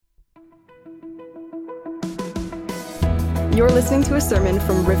You're listening to a sermon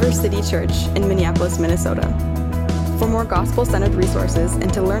from River City Church in Minneapolis, Minnesota. For more gospel-centered resources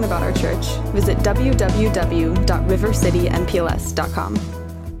and to learn about our church, visit www.rivercitynpls.com.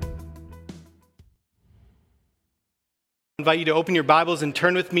 I invite you to open your Bibles and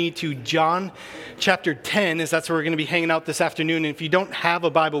turn with me to John chapter 10, as that's where we're going to be hanging out this afternoon. And if you don't have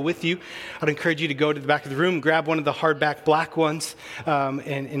a Bible with you, I'd encourage you to go to the back of the room, grab one of the hardback black ones,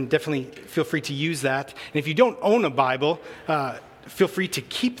 and definitely feel free to use that. And if you don't own a Bible, feel free to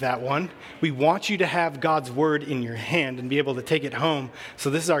keep that one. We want you to have God's Word in your hand and be able to take it home. So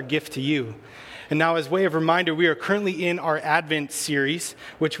this is our gift to you. And now, as way of reminder, we are currently in our Advent series,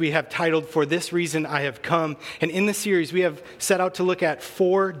 which we have titled, For This Reason I Have Come. And in the series, we have set out to look at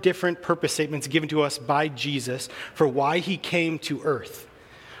 4 different purpose statements given to us by Jesus for why he came to earth.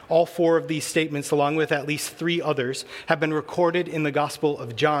 All 4 of these statements, along with at least 3 others, have been recorded in the Gospel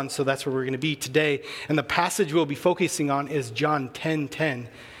of John, so that's where we're going to be today. And the passage we'll be focusing on is John 10:10,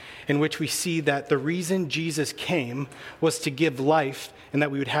 in which we see that the reason Jesus came was to give life and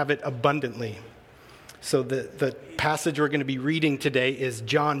that we would have it abundantly. So the passage we're going to be reading today is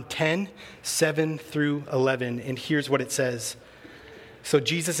John 10:7 through 11, and here's what it says. So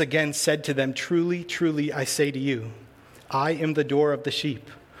Jesus again said to them, "Truly, truly, I say to you, I am the door of the sheep.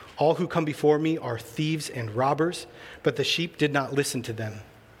 All who come before me are thieves and robbers, but the sheep did not listen to them.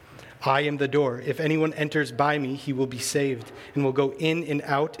 I am the door. If anyone enters by me, he will be saved, and will go in and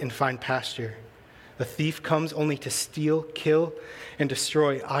out and find pasture. The thief comes only to steal, kill, and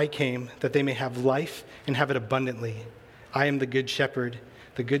destroy. I came that they may have life and have it abundantly. I am the good shepherd.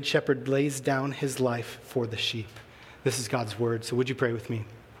 The good shepherd lays down his life for the sheep." This is God's word. So would you pray with me?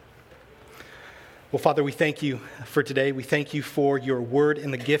 Well, Father, we thank you for today. We thank you for your word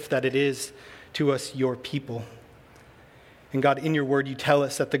and the gift that it is to us, your people. And God, in your word, you tell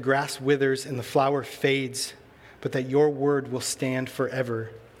us that the grass withers and the flower fades, but that your word will stand forever.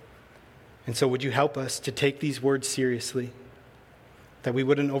 And so would you help us to take these words seriously, that we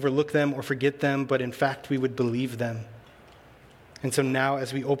wouldn't overlook them or forget them, but in fact we would believe them. And so now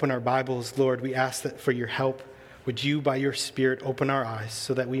as we open our Bibles, Lord, we ask that for your help, would you by your Spirit open our eyes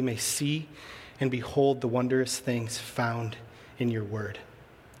so that we may see and behold the wondrous things found in your word.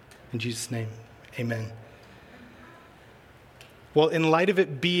 In Jesus' name, amen. Well, in light of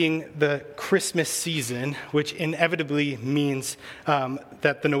it being the Christmas season, which inevitably means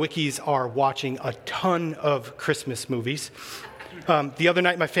that the Nowickis are watching a ton of Christmas movies, the other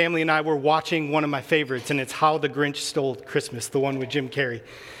night my family and I were watching one of my favorites, and it's How the Grinch Stole Christmas, the one with Jim Carrey.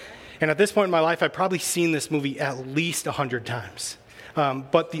 And at this point in my life, I've probably seen this movie at least 100 times.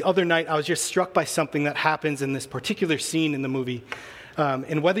 But the other night, I was just struck by something that happens in this particular scene in the movie.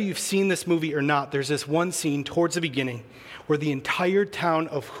 And whether you've seen this movie or not, there's this one scene towards the beginning where the entire town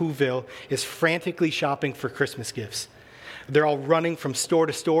of Whoville is frantically shopping for Christmas gifts. They're all running from store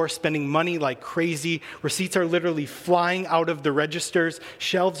to store, spending money like crazy. Receipts are literally flying out of the registers.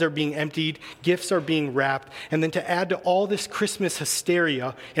 Shelves are being emptied. Gifts are being wrapped. And then to add to all this Christmas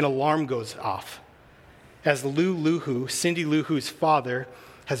hysteria, an alarm goes off as Lou Luhu, Cindy Lou Who's father,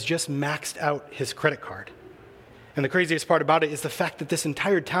 has just maxed out his credit card. And the craziest part about it is the fact that this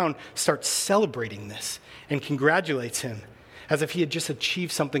entire town starts celebrating this and congratulates him as if he had just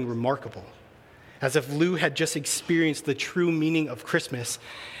achieved something remarkable, as if Lou had just experienced the true meaning of Christmas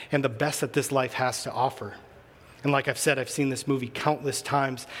and the best that this life has to offer. And like I've said, I've seen this movie countless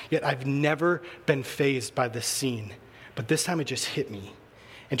times, yet I've never been fazed by this scene. But this time it just hit me.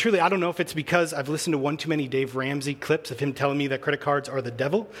 And truly, I don't know if it's because I've listened to one too many Dave Ramsey clips of him telling me that credit cards are the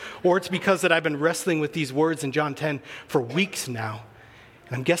devil, or it's because that I've been wrestling with these words in John 10 for weeks now.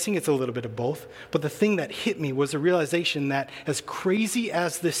 And I'm guessing it's a little bit of both. But the thing that hit me was the realization that as crazy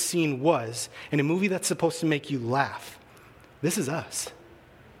as this scene was, in a movie that's supposed to make you laugh, this is us.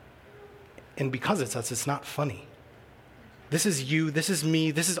 And because it's us, it's not funny. This is you, this is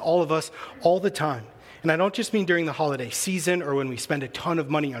me, this is all of us, all the time. And I don't just mean during the holiday season or when we spend a ton of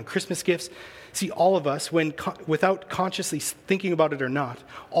money on Christmas gifts. See, all of us, without consciously thinking about it or not,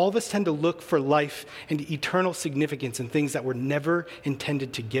 all of us tend to look for life and eternal significance in things that were never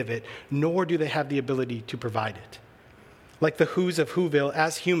intended to give it, nor do they have the ability to provide it. Like the Whos of Whoville,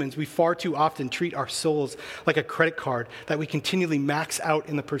 as humans, we far too often treat our souls like a credit card that we continually max out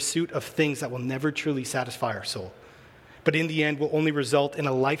in the pursuit of things that will never truly satisfy our soul, but in the end will only result in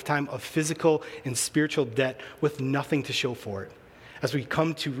a lifetime of physical and spiritual debt with nothing to show for it, as we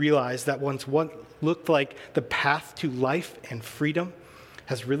come to realize that once what looked like the path to life and freedom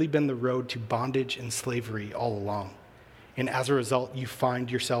has really been the road to bondage and slavery all along. And as a result, you find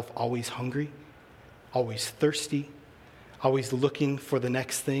yourself always hungry, always thirsty, always looking for the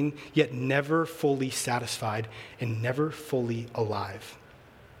next thing, yet never fully satisfied and never fully alive.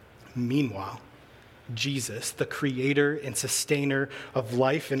 Meanwhile, Jesus, the creator and sustainer of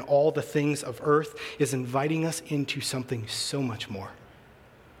life and all the things of earth, is inviting us into something so much more.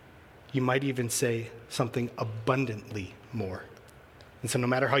 You might even say something abundantly more. And so no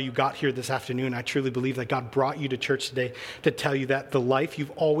matter how you got here this afternoon, I truly believe that God brought you to church today to tell you that the life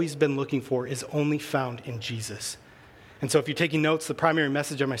you've always been looking for is only found in Jesus. And so if you're taking notes, the primary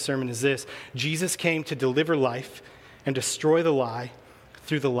message of my sermon is this: Jesus came to deliver life and destroy the lie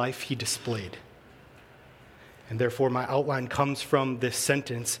through the life he displayed. And therefore, my outline comes from this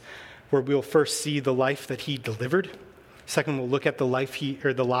sentence where we'll first see the life that he delivered. Second, we'll look at the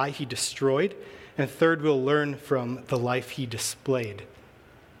lie he destroyed. And third, we'll learn from the life he displayed.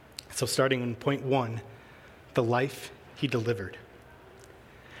 So starting on point 1, the life he delivered.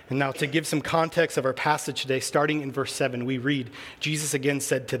 And now to give some context of our passage today, starting in verse 7, we read, Jesus again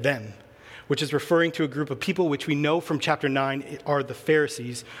said to them, which is referring to a group of people which we know from chapter 9 are the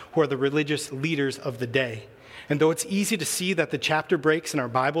Pharisees, who are the religious leaders of the day. And though it's easy to see that the chapter breaks in our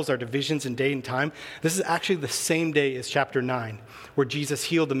Bibles are divisions in day and time, this is actually the same day as chapter 9, where Jesus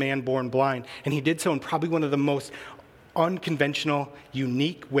healed the man born blind. And he did so in probably one of the most unconventional,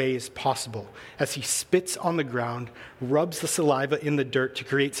 unique ways possible, as he spits on the ground, rubs the saliva in the dirt to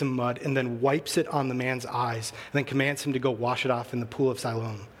create some mud, and then wipes it on the man's eyes, and then commands him to go wash it off in the pool of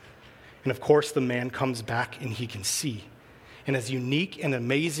Siloam. And of course, the man comes back and he can see. And as unique and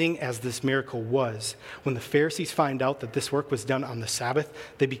amazing as this miracle was, when the Pharisees find out that this work was done on the Sabbath,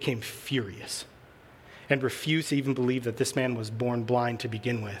 they became furious and refused to even believe that this man was born blind to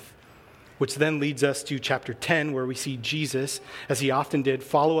begin with. Which then leads us to chapter 10, where we see Jesus, as he often did,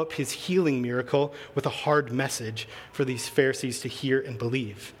 follow up his healing miracle with a hard message for these Pharisees to hear and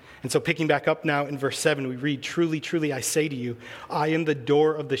believe. And so picking back up now in verse 7, we read, "Truly, truly, I say to you, I am the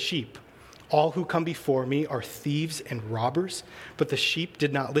door of the sheep. All who come before me are thieves and robbers, but the sheep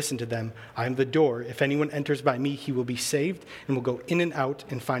did not listen to them. I am the door. If anyone enters by me, he will be saved and will go in and out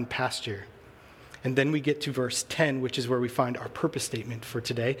and find pasture." And then we get to verse 10, which is where we find our purpose statement for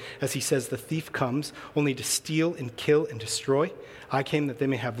today, as he says, "The thief comes only to steal and kill and destroy. I came that they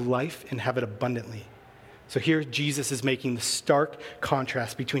may have life and have it abundantly." So here Jesus is making the stark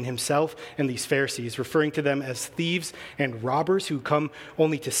contrast between himself and these Pharisees, referring to them as thieves and robbers who come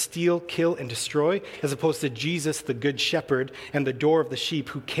only to steal, kill, and destroy, as opposed to Jesus, the good shepherd, and the door of the sheep,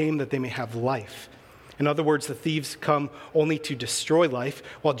 who came that they may have life. In other words, the thieves come only to destroy life,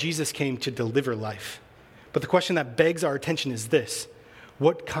 while Jesus came to deliver life. But the question that begs our attention is this: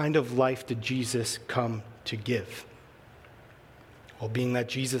 what kind of life did Jesus come to give? Well, being that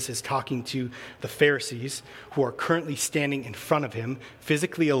Jesus is talking to the Pharisees, who are currently standing in front of him,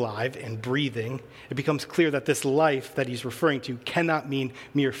 physically alive and breathing, it becomes clear that this life that he's referring to cannot mean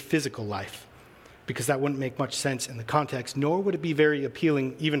mere physical life, because that wouldn't make much sense in the context, nor would it be very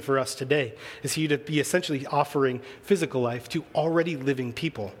appealing even for us today, as he would be essentially offering physical life to already living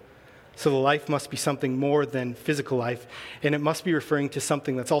people. So the life must be something more than physical life, and it must be referring to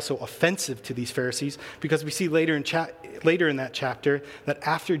something that's also offensive to these Pharisees, because we see later in that chapter that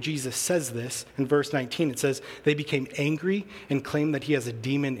after Jesus says this, in verse 19, it says, they became angry and claimed that he has a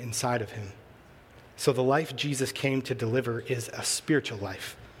demon inside of him. So the life Jesus came to deliver is a spiritual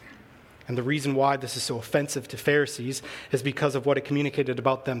life. And the reason why this is so offensive to Pharisees is because of what it communicated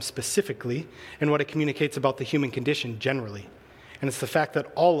about them specifically and what it communicates about the human condition generally. And it's the fact that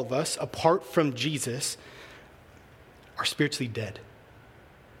all of us, apart from Jesus, are spiritually dead.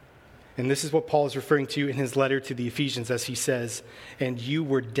 And this is what Paul is referring to in his letter to the Ephesians, as he says, "And you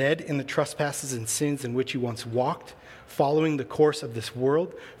were dead in the trespasses and sins in which you once walked, following the course of this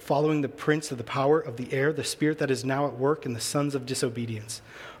world, following the prince of the power of the air, the spirit that is now at work in the sons of disobedience,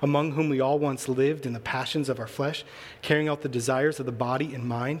 among whom we all once lived in the passions of our flesh, carrying out the desires of the body and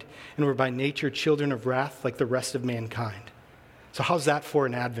mind, and were by nature children of wrath like the rest of mankind." So how's that for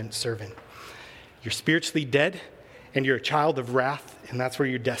an Advent servant? You're spiritually dead, and you're a child of wrath, and that's where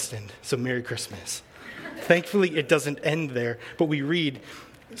you're destined. So Merry Christmas. Thankfully, it doesn't end there, but we read,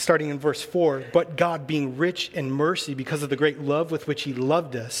 starting in verse 4, "But God, being rich in mercy because of the great love with which he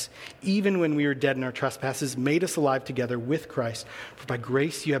loved us, even when we were dead in our trespasses, made us alive together with Christ. For by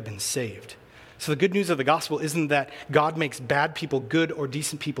grace you have been saved." So the good news of the gospel isn't that God makes bad people good or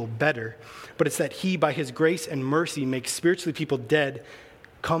decent people better, but it's that he, by his grace and mercy, makes spiritually people dead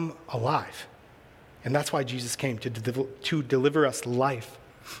come alive. And that's why Jesus came, to deliver us life,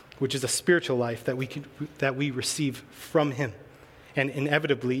 which is a spiritual life that we receive from him. And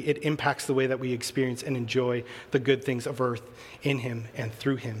inevitably, it impacts the way that we experience and enjoy the good things of earth in him and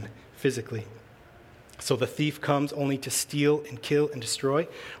through him physically. So the thief comes only to steal and kill and destroy,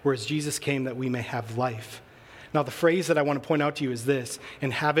 whereas Jesus came that we may have life. Now, the phrase that I want to point out to you is this,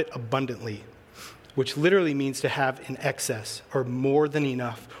 and have it abundantly, which literally means to have in excess or more than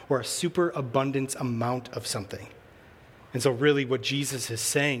enough or a superabundance amount of something. And so really what Jesus is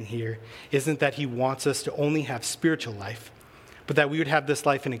saying here isn't that he wants us to only have spiritual life, but that we would have this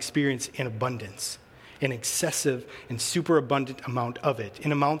life and experience in abundance, an excessive and superabundant amount of it,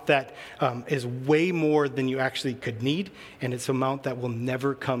 an amount that is way more than you actually could need, and it's an amount that will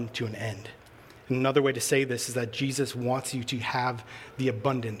never come to an end. And another way to say this is that Jesus wants you to have the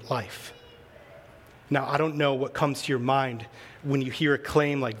abundant life. Now, I don't know what comes to your mind when you hear a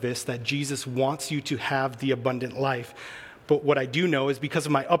claim like this, that Jesus wants you to have the abundant life. But what I do know is because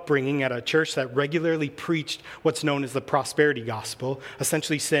of my upbringing at a church that regularly preached what's known as the prosperity gospel,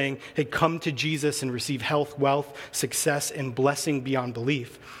 essentially saying, hey, come to Jesus and receive health, wealth, success, and blessing beyond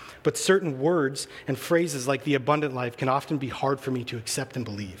belief. But certain words and phrases like the abundant life can often be hard for me to accept and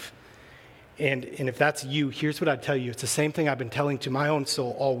believe. And if that's you, here's what I'd tell you. It's the same thing I've been telling to my own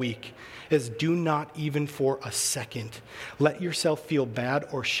soul all week, is do not even for a second let yourself feel bad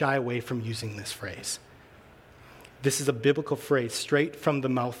or shy away from using this phrase. This is a biblical phrase straight from the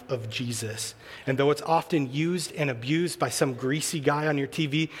mouth of Jesus. And though it's often used and abused by some greasy guy on your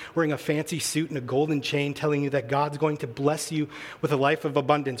TV wearing a fancy suit and a golden chain telling you that God's going to bless you with a life of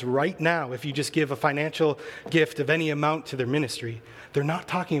abundance right now if you just give a financial gift of any amount to their ministry, they're not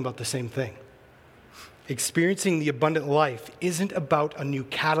talking about the same thing. Experiencing the abundant life isn't about a new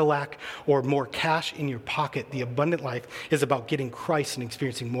Cadillac or more cash in your pocket. The abundant life is about getting Christ and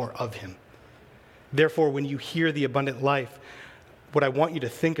experiencing more of him. Therefore, when you hear the abundant life, what I want you to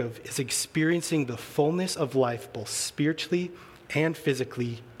think of is experiencing the fullness of life, both spiritually and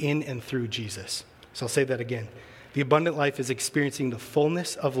physically, in and through Jesus. So I'll say that again. The abundant life is experiencing the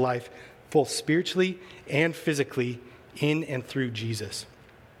fullness of life, both spiritually and physically, in and through Jesus.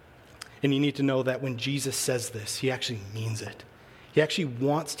 And you need to know that when Jesus says this, he actually means it. He actually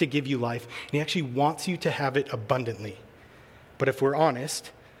wants to give you life, and he actually wants you to have it abundantly. But if we're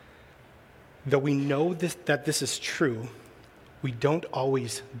honest, though we know that this is true, we don't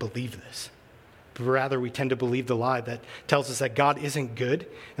always believe this. But rather, we tend to believe the lie that tells us that God isn't good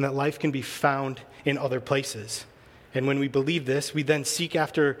and that life can be found in other places. And when we believe this, we then seek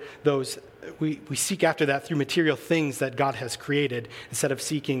after those. We seek after that through material things that God has created instead of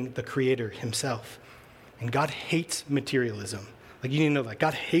seeking the Creator himself. And God hates materialism. Like, you need to know that.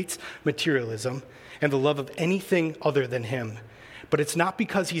 God hates materialism and the love of anything other than him. But it's not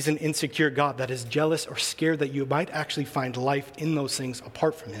because he's an insecure God that is jealous or scared that you might actually find life in those things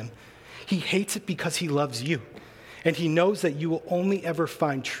apart from him. He hates it because he loves you. And he knows that you will only ever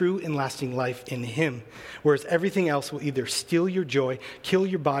find true and lasting life in him, whereas everything else will either steal your joy, kill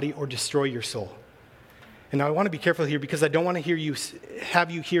your body, or destroy your soul. And now I want to be careful here because I don't want to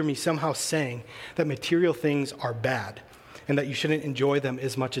have you hear me somehow saying that material things are bad and that you shouldn't enjoy them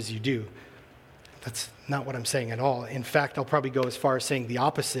as much as you do. That's not what I'm saying at all. In fact, I'll probably go as far as saying the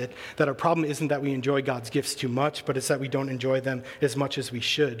opposite, that our problem isn't that we enjoy God's gifts too much, but it's that we don't enjoy them as much as we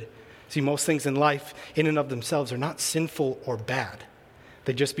should. See, most things in life, in and of themselves, are not sinful or bad.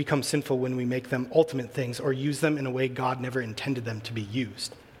 They just become sinful when we make them ultimate things or use them in a way God never intended them to be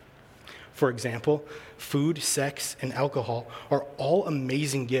used. For example, food, sex, and alcohol are all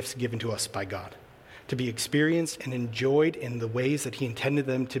amazing gifts given to us by God, to be experienced and enjoyed in the ways that he intended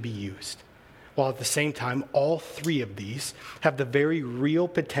them to be used. While at the same time, all three of these have the very real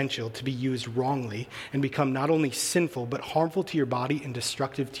potential to be used wrongly and become not only sinful, but harmful to your body and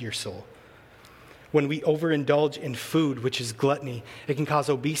destructive to your soul. When we overindulge in food, which is gluttony, it can cause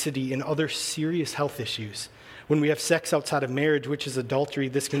obesity and other serious health issues. When we have sex outside of marriage, which is adultery,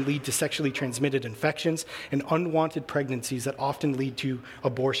 this can lead to sexually transmitted infections and unwanted pregnancies that often lead to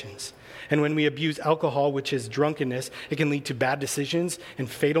abortions. And when we abuse alcohol, which is drunkenness, it can lead to bad decisions and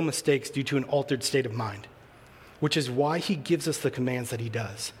fatal mistakes due to an altered state of mind, which is why he gives us the commands that he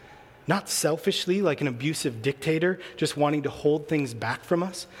does. Not selfishly like an abusive dictator just wanting to hold things back from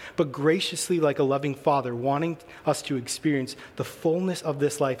us, but graciously like a loving father wanting us to experience the fullness of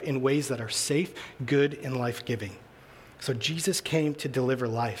this life in ways that are safe, good, and life-giving. So Jesus came to deliver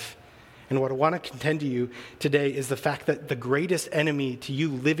life. And what I want to contend to you today is the fact that the greatest enemy to you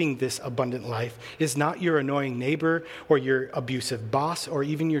living this abundant life is not your annoying neighbor or your abusive boss or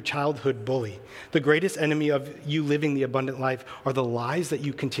even your childhood bully. The greatest enemy of you living the abundant life are the lies that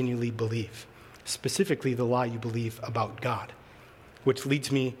you continually believe, specifically the lie you believe about God, which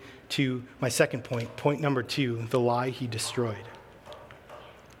leads me to my second point, point number 2, the lie he destroyed.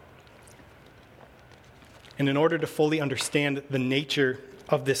 And in order to fully understand the nature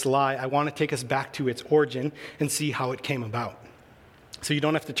of this lie, I want to take us back to its origin and see how it came about. So you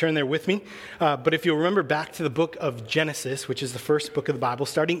don't have to turn there with me, but if you'll remember back to the book of Genesis, which is the first book of the Bible,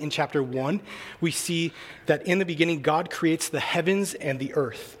 starting in chapter 1, we see that in the beginning, God creates the heavens and the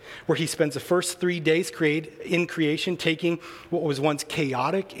earth, where he spends the first 3 days in creation, taking what was once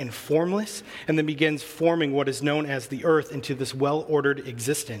chaotic and formless, and then begins forming what is known as the earth into this well-ordered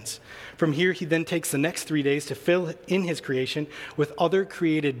existence. From here, he then takes the next 3 days to fill in his creation with other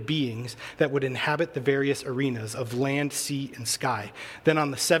created beings that would inhabit the various arenas of land, sea, and sky. Then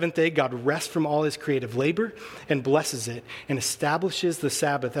on the seventh day, God rests from all his creative labor and blesses it and establishes the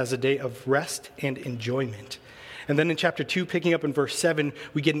Sabbath as a day of rest and enjoyment. And then in chapter 2, picking up in verse 7,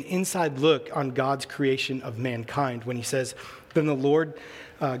 we get an inside look on God's creation of mankind when he says, "Then the Lord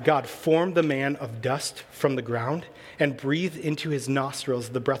God formed the man of dust from the ground and breathed into his nostrils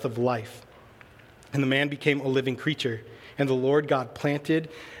the breath of life. And the man became a living creature. And the Lord God planted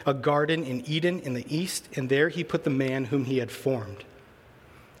a garden in Eden in the east, and there he put the man whom he had formed."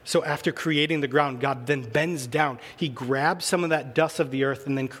 So after creating the ground, God then bends down. He grabs some of that dust of the earth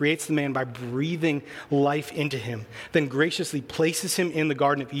and then creates the man by breathing life into him. Then graciously places him in the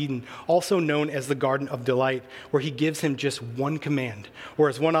Garden of Eden, also known as the Garden of Delight, where he gives him just one command, or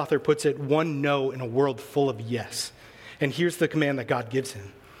as one author puts it, one no in a world full of yes. And here's the command that God gives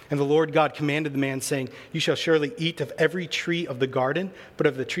him. "And the Lord God commanded the man, saying, You shall surely eat of every tree of the garden, but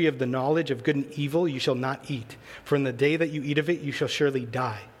of the tree of the knowledge of good and evil you shall not eat. For in the day that you eat of it, you shall surely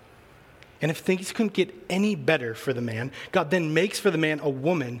die." And if things couldn't get any better for the man, God then makes for the man a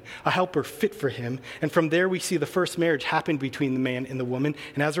woman, a helper fit for him. And from there we see the first marriage happen between the man and the woman.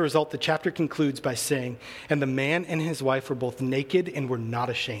 And as a result, the chapter concludes by saying, "And the man and his wife were both naked and were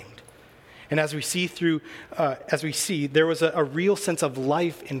not ashamed." And as we see, there was a real sense of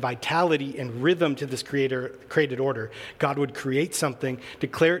life and vitality and rhythm to this created order. God would create something,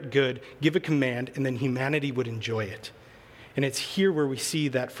 declare it good, give a command, and then humanity would enjoy it. And it's here where we see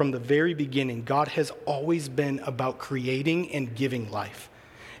that from the very beginning, God has always been about creating and giving life,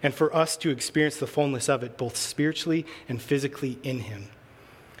 and for us to experience the fullness of it, both spiritually and physically in him.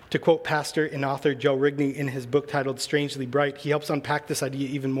 To quote pastor and author Joe Rigney in his book titled Strangely Bright, he helps unpack this idea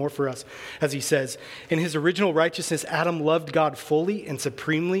even more for us as he says, "In his original righteousness, Adam loved God fully and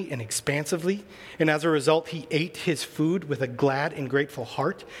supremely and expansively, and as a result, he ate his food with a glad and grateful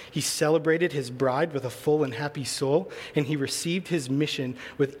heart. He celebrated his bride with a full and happy soul, and he received his mission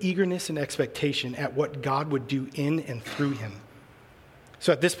with eagerness and expectation at what God would do in and through him."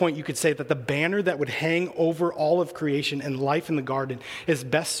 So at this point, you could say that the banner that would hang over all of creation and life in the garden is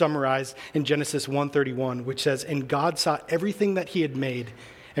best summarized in Genesis 1:31, which says, "And God saw everything that he had made,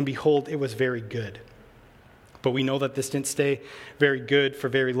 and behold, it was very good." But we know that this didn't stay very good for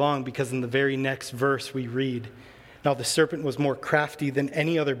very long, because in the very next verse we read, "Now the serpent was more crafty than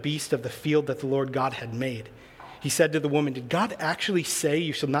any other beast of the field that the Lord God had made. He said to the woman, 'Did God actually say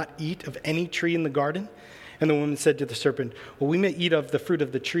you shall not eat of any tree in the garden?' And the woman said to the serpent, 'Well, we may eat of the fruit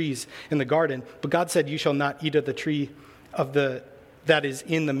of the trees in the garden, but God said, you shall not eat of the tree that is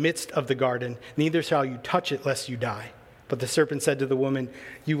in the midst of the garden, neither shall you touch it, lest you die.' But the serpent said to the woman,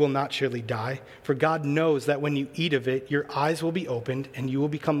 'You will not surely die, for God knows that when you eat of it, your eyes will be opened, and you will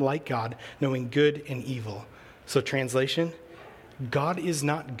become like God, knowing good and evil.'" So translation, God is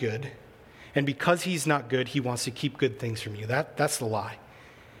not good, and because he's not good, he wants to keep good things from you. That's the lie.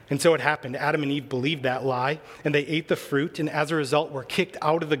 And so it happened. Adam and Eve believed that lie, and they ate the fruit, and as a result were kicked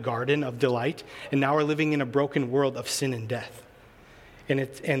out of the garden of delight, and now are living in a broken world of sin and death.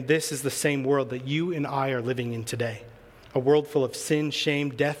 And this is the same world that you and I are living in today. A world full of sin,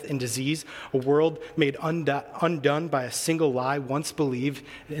 shame, death, and disease. A world made undone by a single lie once believed,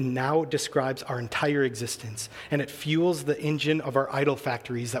 and now describes our entire existence. And it fuels the engine of our idol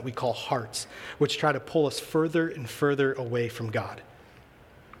factories that we call hearts, which try to pull us further and further away from God.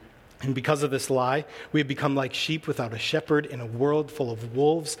 And because of this lie, we have become like sheep without a shepherd in a world full of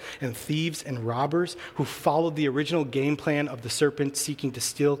wolves and thieves and robbers who followed the original game plan of the serpent, seeking to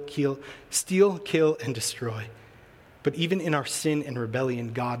steal, kill, and destroy. But even in our sin and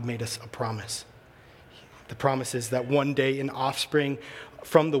rebellion, God made us a promise. The promise is that one day an offspring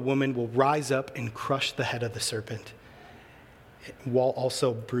from the woman will rise up and crush the head of the serpent, while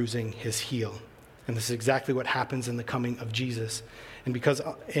also bruising his heel. And this is exactly what happens in the coming of Jesus. And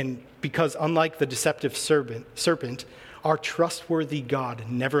because unlike the deceptive serpent, our trustworthy God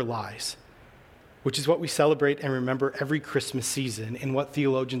never lies, which is what we celebrate and remember every Christmas season in what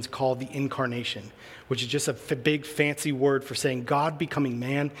theologians call the incarnation, which is just a big fancy word for saying God becoming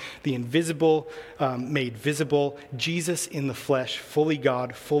man, the invisible made visible, Jesus in the flesh, fully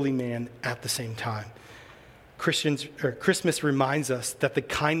God, fully man at the same time. Christmas reminds us that the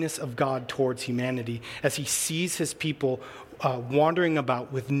kindness of God towards humanity, as he sees his people wandering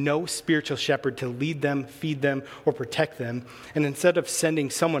about with no spiritual shepherd to lead them, feed them, or protect them, and instead of sending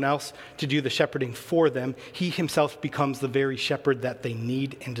someone else to do the shepherding for them, he himself becomes the very shepherd that they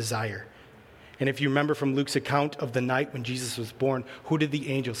need and desire. And if you remember from Luke's account of the night when Jesus was born, who did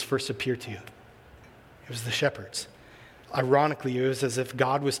the angels first appear to? It was the shepherds. Ironically, it was as if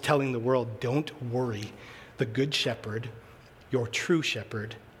God was telling the world, don't worry, the good shepherd, your true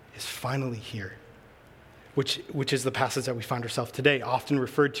shepherd, is finally here. Which is the passage that we find ourselves today, often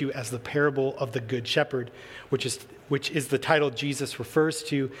referred to as the parable of the Good Shepherd, which is the title Jesus refers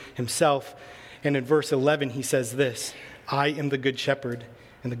to himself. And in verse 11, he says this, I am the Good Shepherd,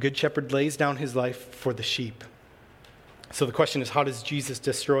 and the Good Shepherd lays down his life for the sheep. So the question is, how does Jesus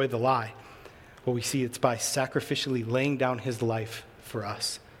destroy the lie? Well, we see it's by sacrificially laying down his life for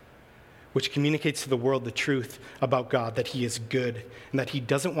us, which communicates to the world the truth about God, that he is good and that he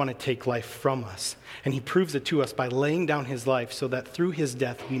doesn't want to take life from us. And he proves it to us by laying down his life so that through his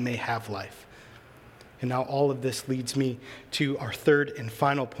death we may have life. And now all of this leads me to our third and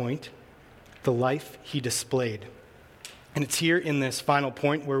final point, the life he displayed. And it's here in this final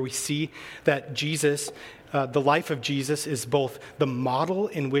point where we see that Jesus, the life of Jesus, is both the model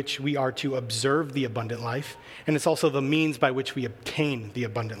in which we are to observe the abundant life, and it's also the means by which we obtain the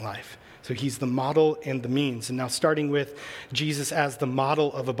abundant life. So he's the model and the means. And now starting with Jesus as the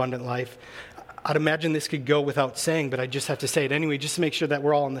model of abundant life, I'd imagine this could go without saying, but I just have to say it anyway, just to make sure that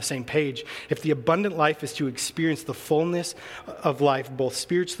we're all on the same page. If the abundant life is to experience the fullness of life, both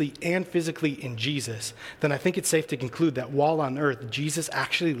spiritually and physically in Jesus, then I think it's safe to conclude that while on earth, Jesus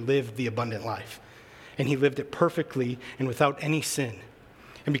actually lived the abundant life. And he lived it perfectly and without any sin.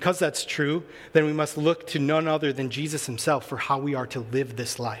 And because that's true, then we must look to none other than Jesus himself for how we are to live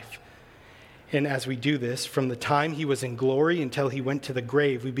this life. And as we do this, from the time he was in glory until he went to the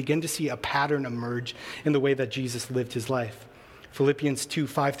grave, we begin to see a pattern emerge in the way that Jesus lived his life. Philippians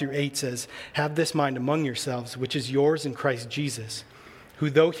 2:5-8 says, have this mind among yourselves, which is yours in Christ Jesus, who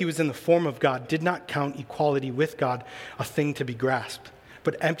though he was in the form of God, did not count equality with God a thing to be grasped,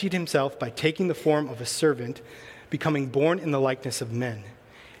 but emptied himself by taking the form of a servant, becoming born in the likeness of men.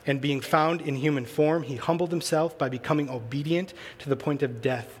 And being found in human form, he humbled himself by becoming obedient to the point of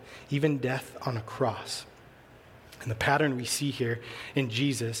death, even death on a cross. And the pattern we see here in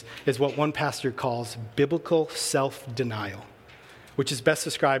Jesus is what one pastor calls biblical self-denial, which is best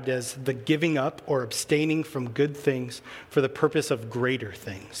described as the giving up or abstaining from good things for the purpose of greater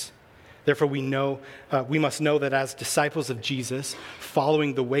things. Therefore, we must know that as disciples of Jesus,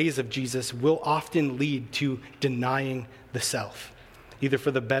 following the ways of Jesus will often lead to denying the self, either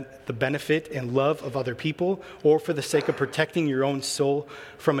for the benefit and love of other people or for the sake of protecting your own soul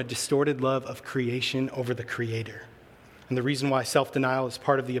from a distorted love of creation over the Creator. And the reason why self-denial is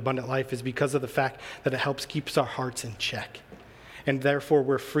part of the abundant life is because of the fact that it helps keep our hearts in check. And therefore,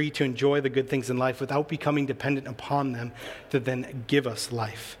 we're free to enjoy the good things in life without becoming dependent upon them to then give us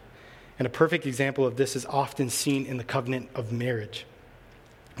life. And a perfect example of this is often seen in the covenant of marriage,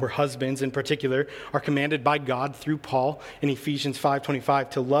 where husbands in particular are commanded by God through Paul in Ephesians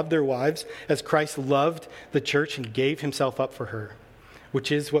 5:25 to love their wives as Christ loved the church and gave himself up for her,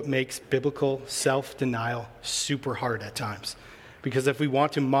 which is what makes biblical self-denial super hard at times. Because if we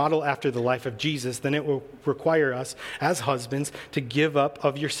want to model after the life of Jesus, then it will require us as husbands to give up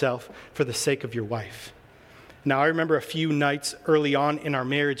of yourself for the sake of your wife. Now, I remember a few nights early on in our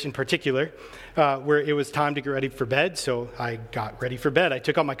marriage in particular, where it was time to get ready for bed. So I got ready for bed. I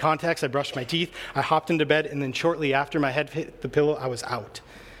took out my contacts, I brushed my teeth, I hopped into bed, and then shortly after my head hit the pillow, I was out.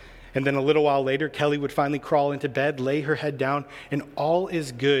 And then a little while later, Kelly would finally crawl into bed, lay her head down, and all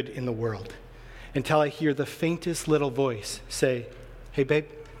is good in the world. Until I hear the faintest little voice say, "Hey babe,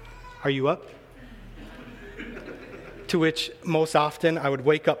 are you up?" To which most often I would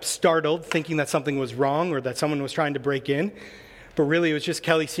wake up startled, thinking that something was wrong or that someone was trying to break in. But really it was just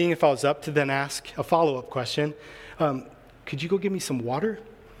Kelly seeing if I was up to then ask a follow-up question. Could you go get me some water?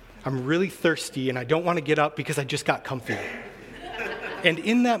 I'm really thirsty and I don't want to get up because I just got comfy. And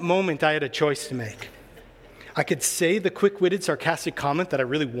in that moment I had a choice to make. I could say the quick-witted, sarcastic comment that I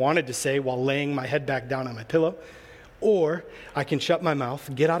really wanted to say while laying my head back down on my pillow. Or I can shut my mouth,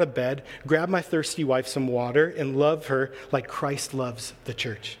 get out of bed, grab my thirsty wife some water, and love her like Christ loves the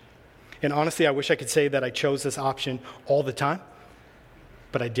church. And honestly, I wish I could say that I chose this option all the time,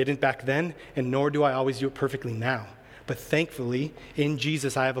 but I didn't back then, and nor do I always do it perfectly now. But thankfully, in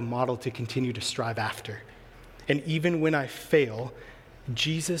Jesus, I have a model to continue to strive after. And even when I fail,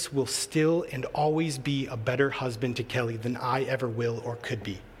 Jesus will still and always be a better husband to Kelly than I ever will or could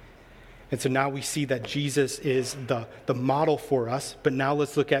be. And so now we see that Jesus is the model for us, but now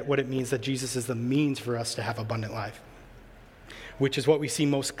let's look at what it means that Jesus is the means for us to have abundant life, which is what we see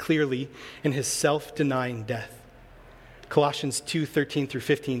most clearly in his self-denying death. Colossians 2:13 through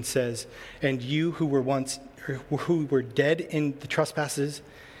 15 says, "And you who were dead in the trespasses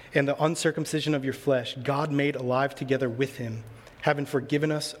and the uncircumcision of your flesh, God made alive together with him, having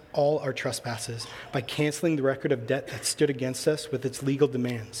forgiven us all our trespasses by canceling the record of debt that stood against us with its legal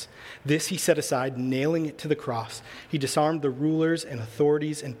demands. This he set aside, nailing it to the cross. He disarmed the rulers and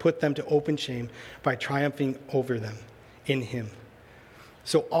authorities and put them to open shame by triumphing over them in him."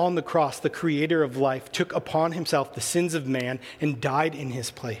 So on the cross, the creator of life took upon himself the sins of man and died in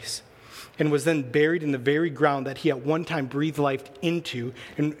his place, and was then buried in the very ground that he at one time breathed life into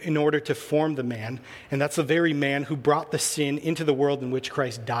in order to form the man. And that's the very man who brought the sin into the world in which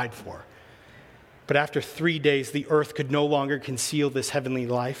Christ died for. But after 3 days, the earth could no longer conceal this heavenly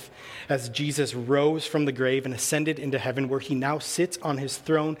life, as Jesus rose from the grave and ascended into heaven, where he now sits on his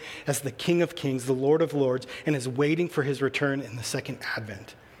throne as the King of Kings, the Lord of Lords, and is waiting for his return in the second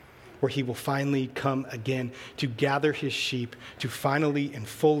advent, where he will finally come again to gather his sheep, to finally and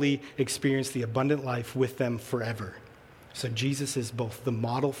fully experience the abundant life with them forever. So Jesus is both the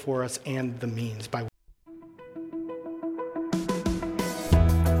model for us and the means by.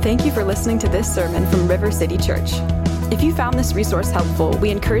 Thank you for listening to this sermon from River City Church. If you found this resource helpful,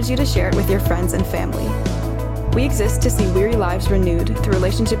 we encourage you to share it with your friends and family. We exist to see weary lives renewed through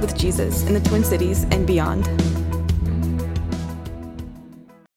relationship with Jesus in the Twin Cities and beyond.